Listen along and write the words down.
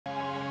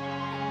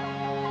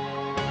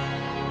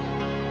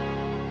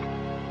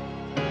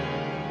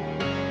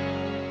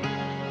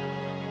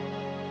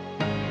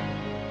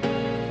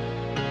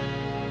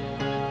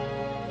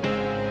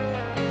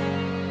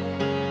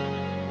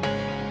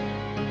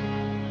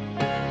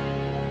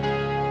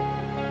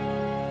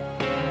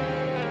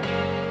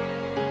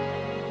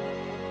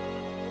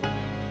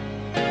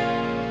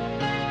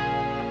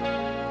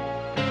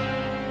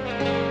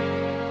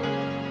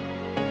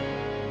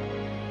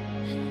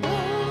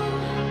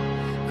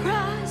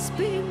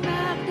be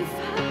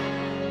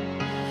magnified.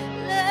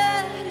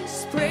 Let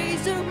His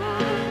praise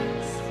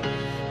arise.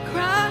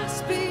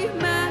 Christ be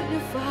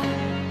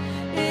magnified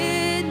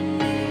in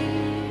me.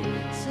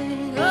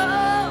 Sing,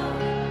 oh,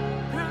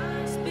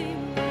 Christ be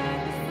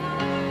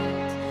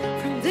magnified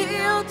from the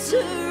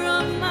altar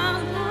of my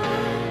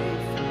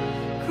life.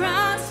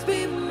 Christ be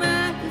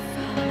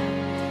magnified.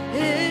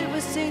 It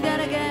will sing that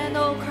again,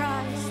 oh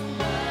Christ.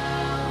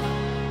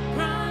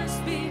 Christ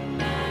be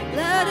magnified.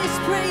 Let His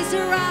praise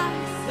arise.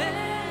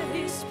 Let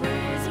His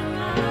praise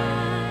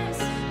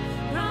arise.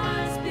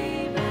 Christ be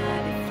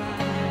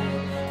magnified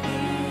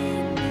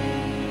in me.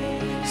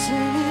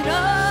 Sing it,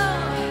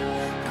 oh,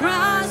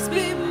 Christ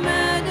be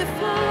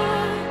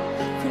magnified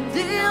from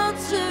the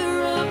altar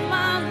of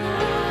my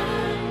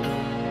life.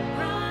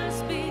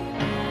 Christ be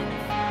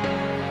magnified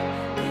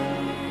in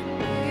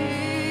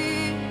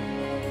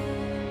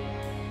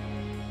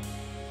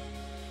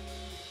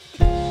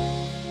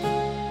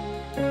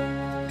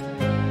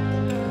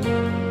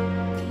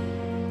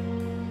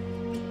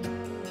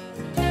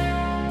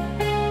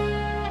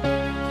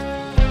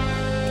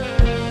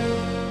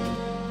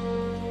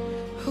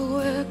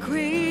where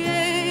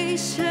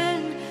creation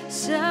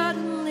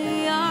suddenly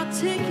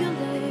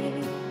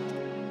articulate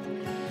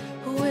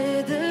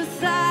with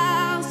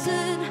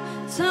 1,000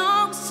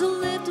 tongues to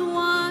lift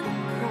one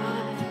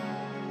cry.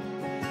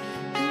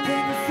 And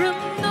then from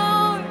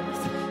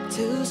north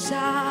to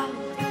south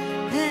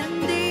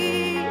and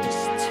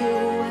east to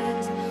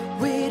west,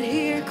 we'd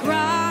hear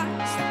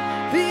Christ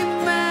be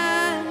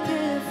magnified.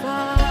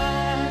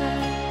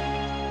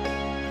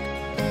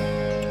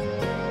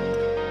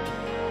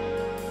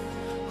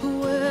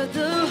 Where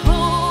the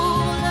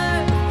whole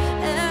earth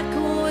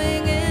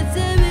echoing its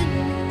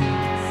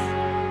eminence,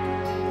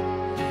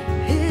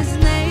 His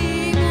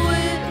name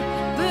will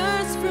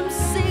burst from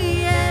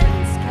sea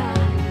and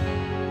sky.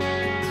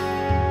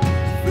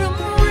 From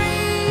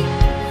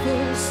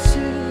rivers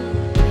to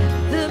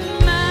the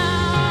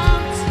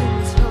mountain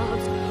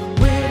tops,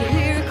 we'll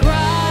hear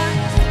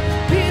Christ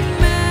be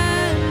magnified.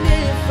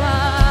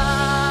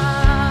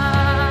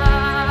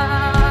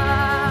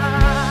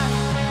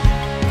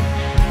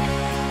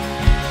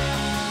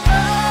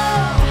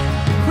 Oh,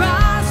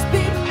 Christ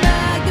be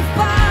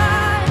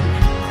magnified.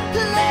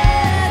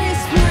 Let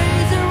His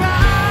praise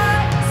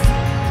arise.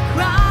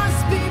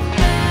 Christ be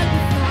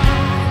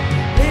magnified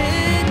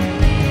in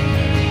me.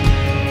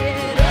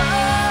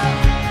 Oh,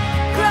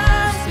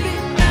 Christ be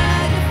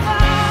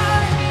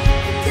magnified.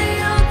 The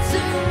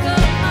altar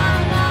of my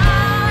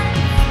life.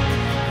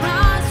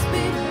 Christ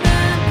be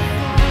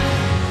magnified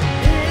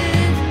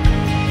in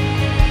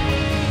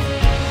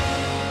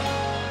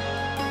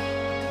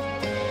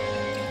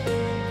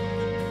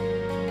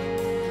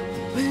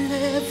when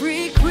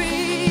every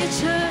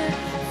creature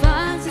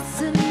finds its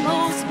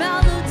inmost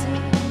melody,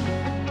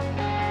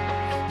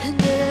 and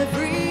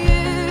every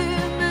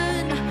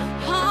human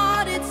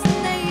heart its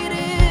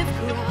native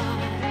cry.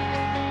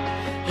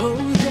 Oh,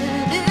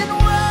 then in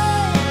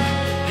one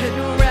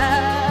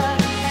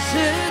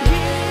enraptured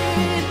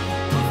hymn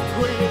of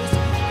praise,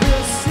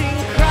 we'll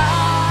sing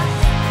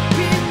Christ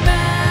be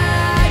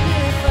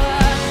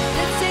magnified.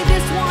 Let's say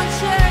this one,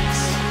 church.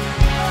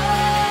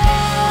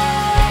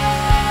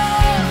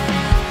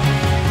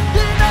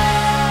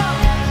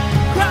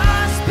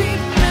 Christ be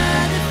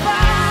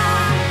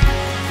magnified.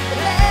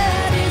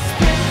 Let His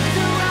praise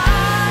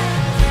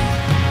arise.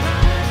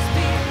 Christ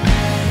be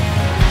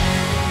magnified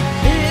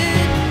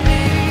in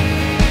me.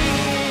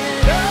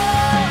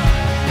 Oh,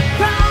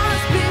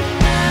 Christ be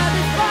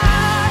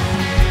magnified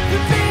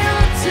from the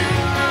altar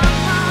of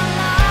my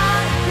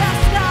life.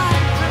 Yes,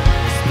 God.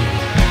 Christ be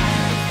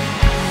magnified.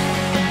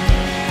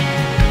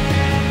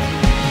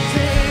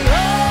 Say,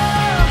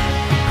 oh,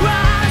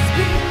 Christ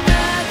be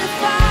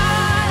magnified.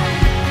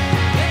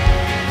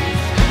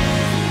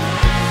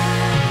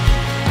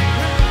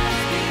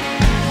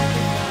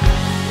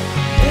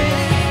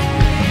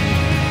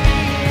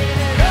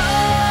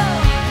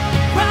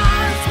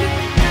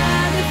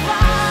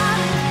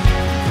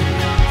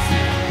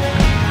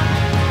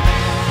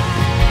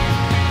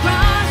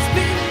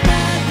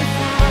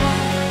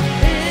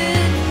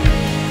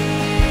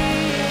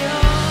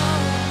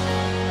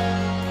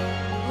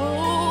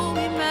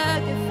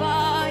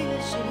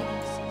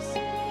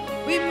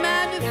 We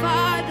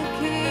magnify the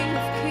King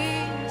of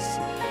Kings.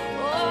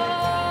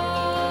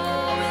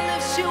 Oh, we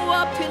lift you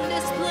up in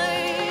this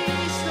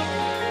place.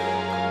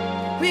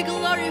 We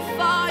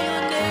glorify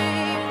your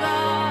name,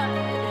 God.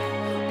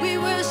 We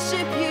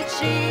worship you,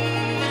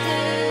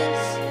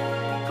 Jesus.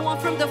 Come on,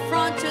 from the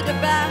front to the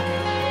back.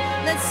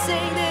 Let's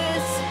sing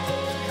this.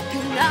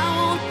 And I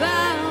won't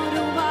bow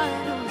to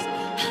idols.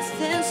 I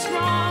stand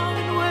strong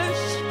and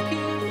worship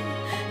you.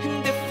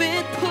 And if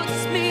it puts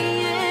me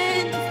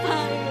in the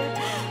fire,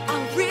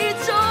 I'll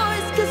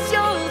rejoice 'cause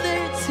you're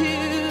there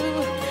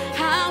too.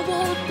 I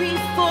won't be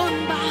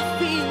formed by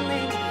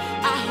feelings.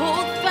 I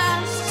hold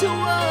fast to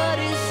what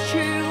is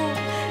true.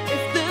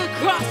 If the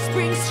cross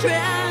brings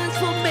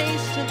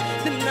transformation,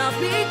 then I'll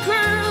be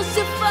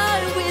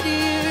crucified with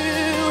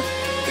you.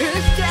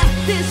 'Cause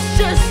death is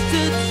just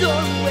a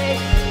doorway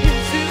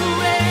into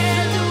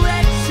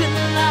resurrection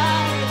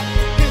life.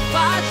 If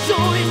I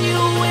join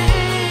you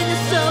in the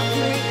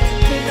suffering,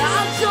 then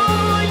I'll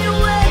join you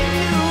when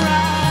you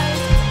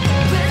rise.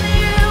 When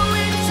you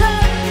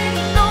return in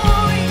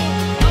glory,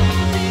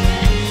 all the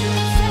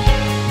angels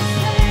sing.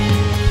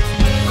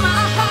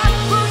 My heart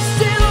will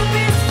still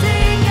be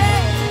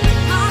singing,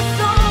 my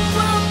song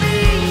will be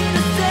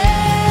the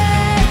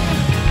same.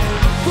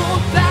 For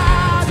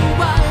battle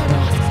wild,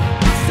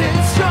 I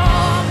stand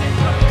strong.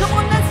 Come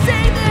on, let's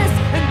say this.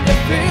 And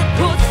if it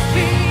puts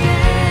me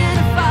in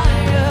a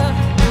fire,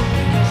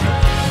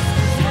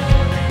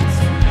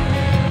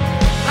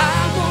 I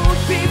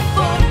won't be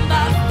for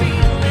my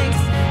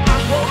feelings. I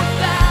hold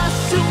fast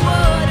to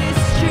what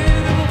is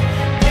true.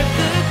 If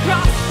the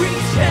cross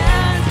brings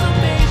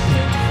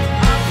transformation,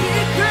 I'll be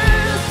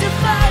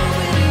crucified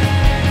with you.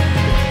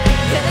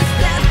 Yes,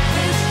 death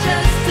is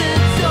just a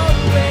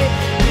doorway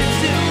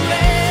into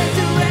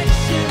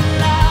resurrection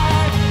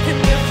life. And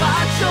if I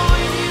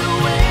join you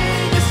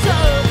in the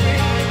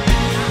suffering,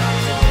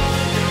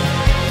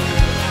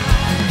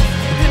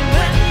 and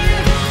when you,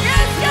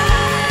 yes,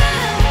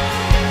 God,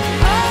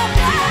 oh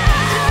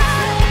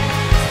God,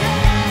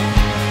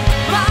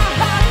 my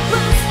heart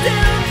will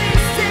still be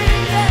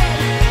singing,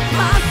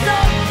 my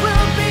soul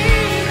will be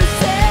the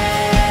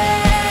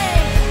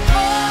same.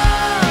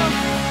 Oh,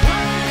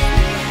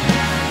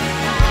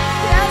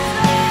 yes,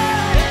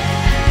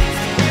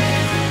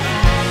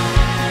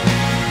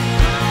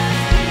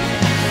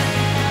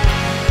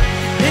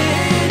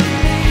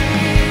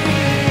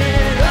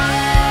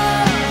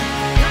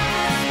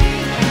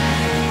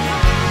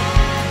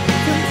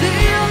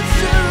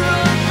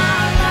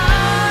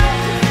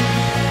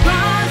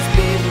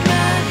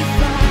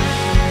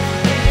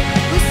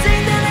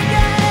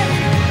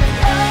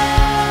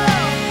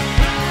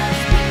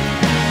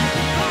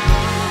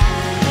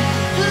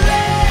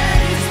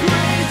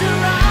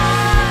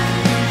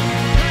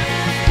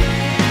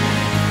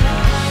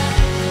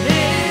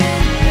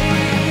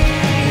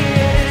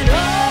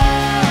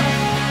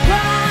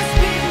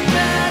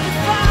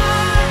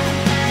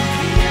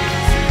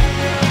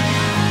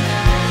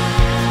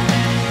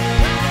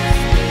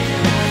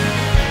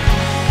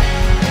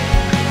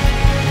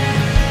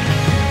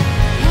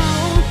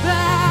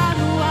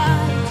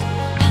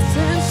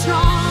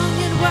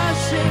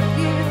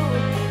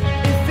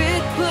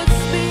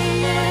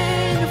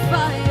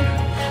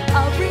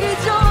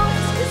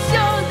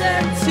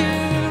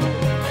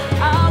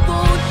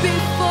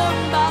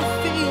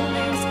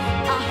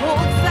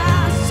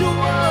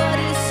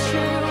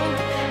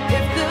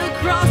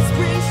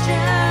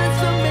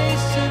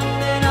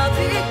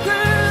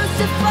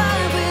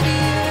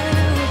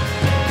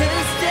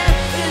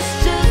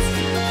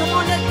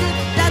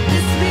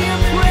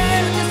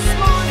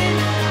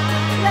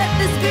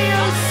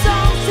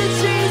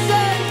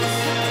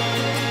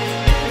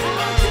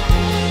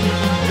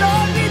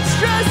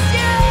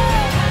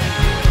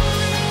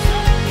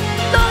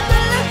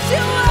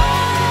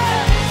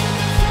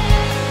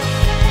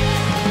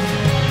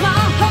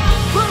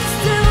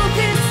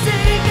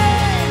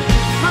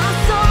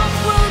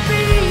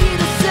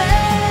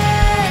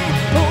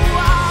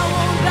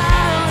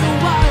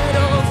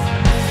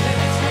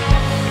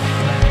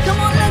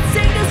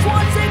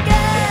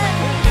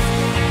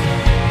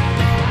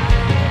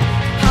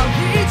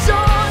 rejoice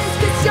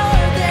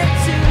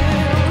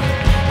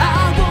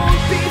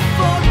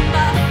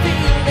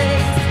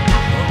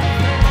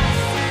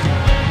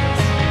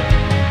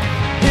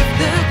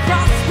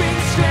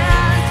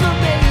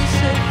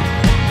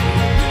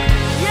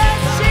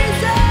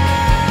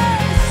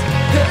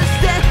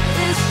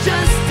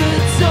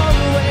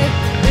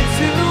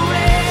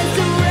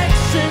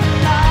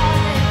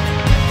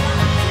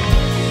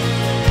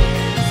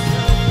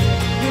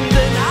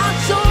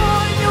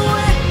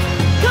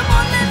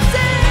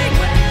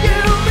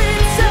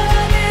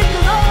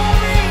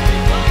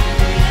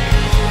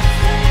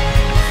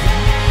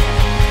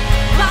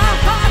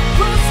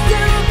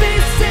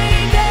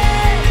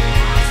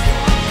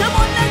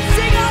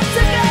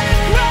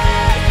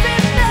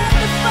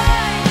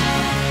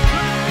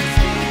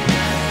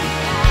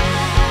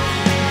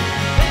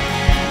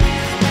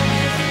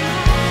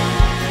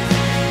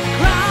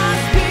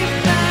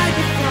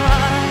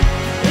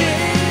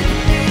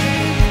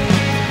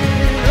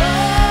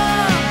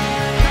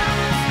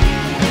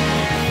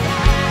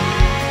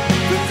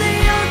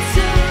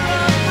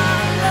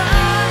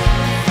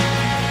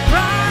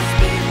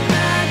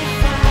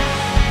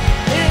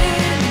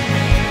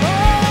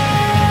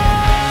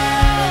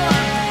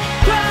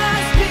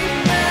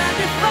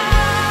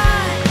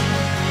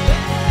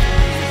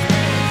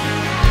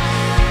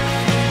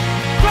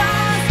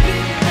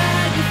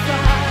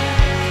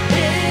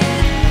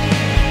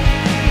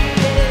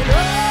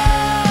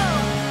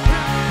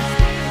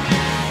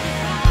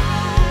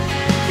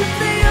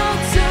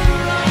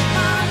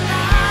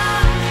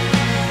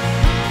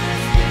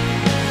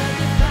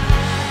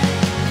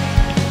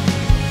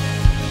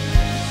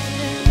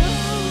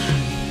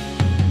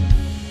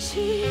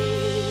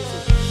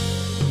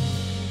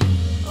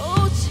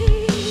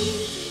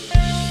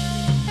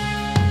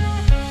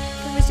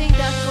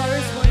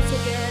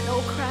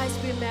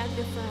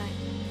magnified.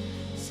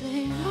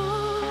 Sing,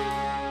 Lord,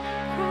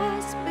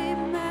 Christ be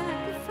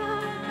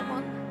magnified. Come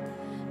on.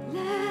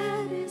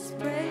 Let His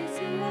praise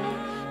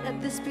arise.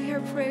 Let this be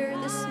your prayer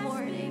this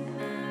morning.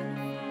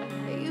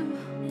 That you,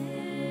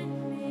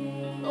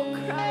 oh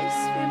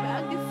Christ, be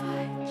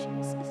magnified,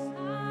 Jesus.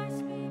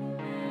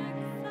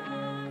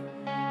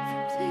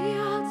 From the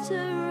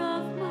altar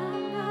of my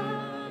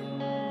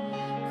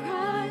life,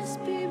 Christ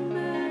be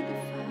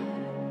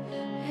magnified.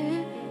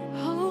 And,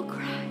 oh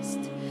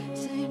Christ,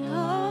 sing,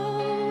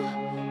 oh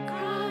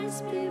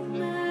Christ be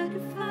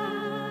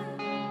magnified.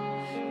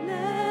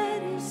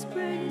 Let His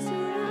praise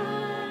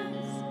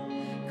arise.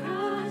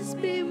 Christ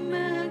be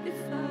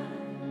magnified.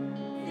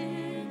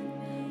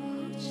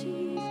 Oh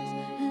Jesus,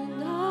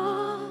 and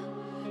oh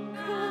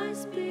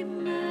Christ be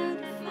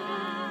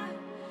magnified.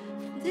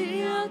 From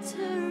the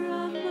altar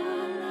of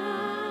my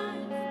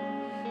life,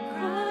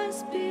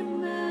 Christ be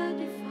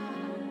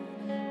magnified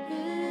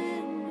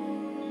in me.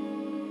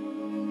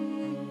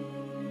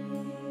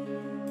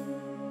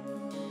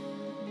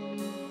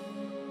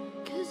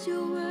 'Cause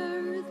you're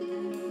worthy,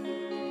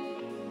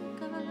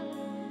 God.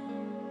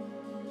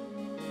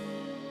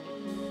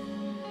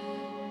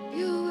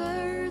 You're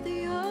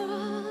worthy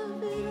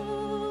of it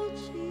all,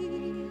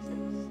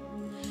 Jesus.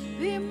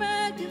 Be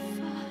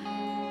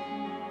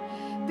magnified,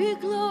 be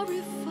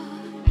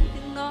glorified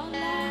in our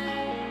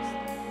lives.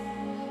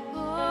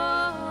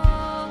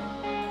 Oh,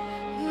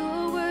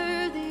 you're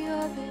worthy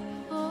of it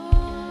all.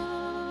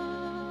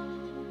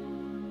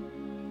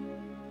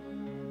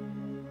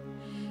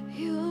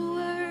 You're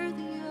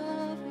worthy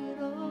of it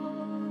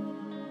all.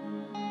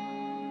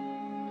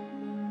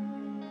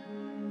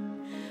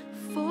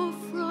 For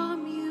from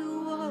you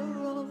are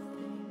all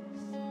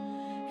things,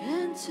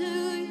 and to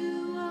you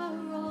are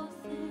all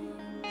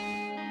things.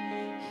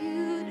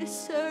 You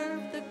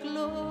deserve the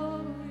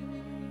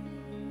glory.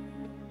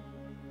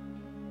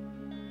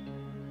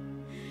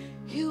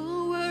 You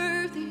are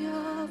worthy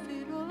of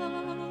it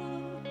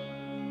all.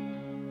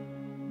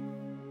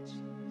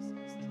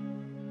 Jesus.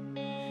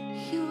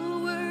 You are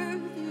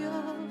worthy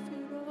of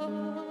it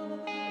all.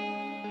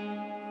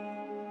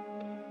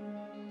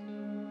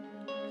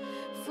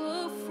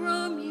 For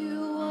from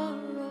you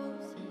are all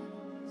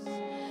things,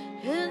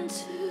 and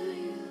to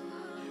you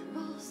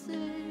are all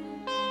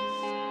things.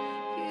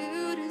 You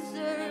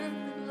deserve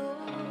the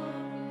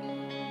glory.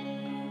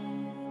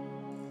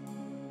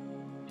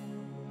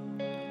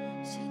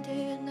 Sing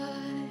day and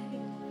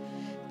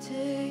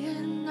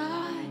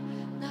night,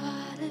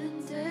 night and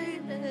day,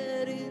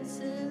 let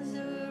incense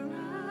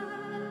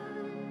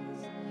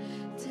arise.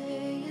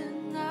 Day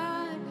and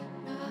night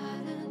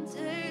and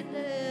day,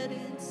 let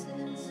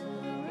incense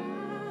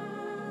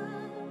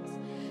arise.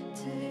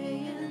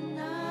 Day and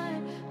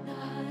night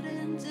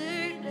and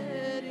day,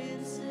 let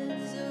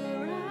incense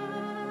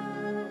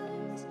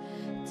arise.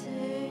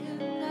 Day and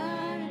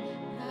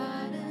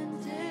night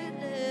and day,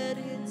 let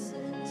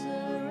incense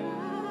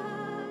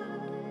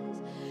arise.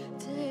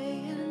 Day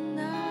and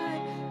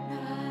night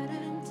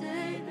and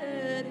day,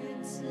 let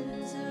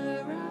incense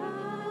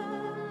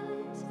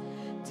arise.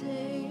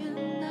 Day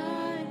and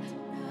night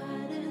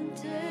and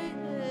day,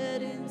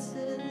 let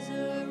incense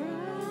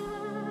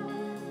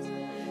arise.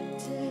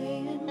 Day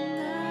and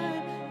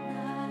night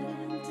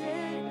and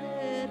day,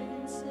 let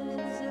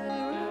incense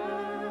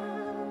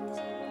arise.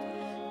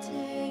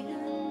 Day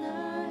and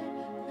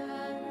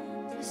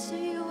night. You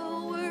say you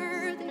are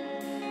worthy.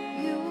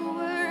 You are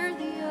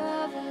worthy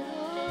of it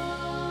all.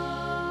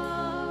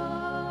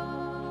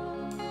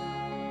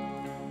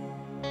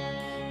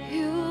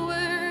 You are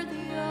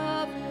worthy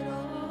of it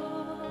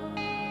all.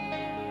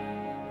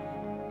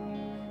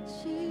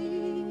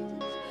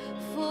 Jesus,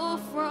 for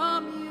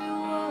from you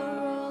are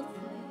all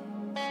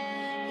things,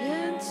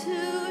 and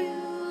to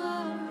you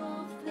are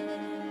all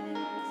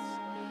things.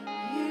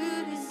 You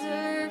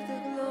deserve the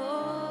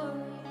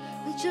glory.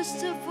 With just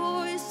a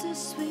voice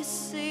as we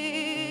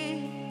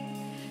sing,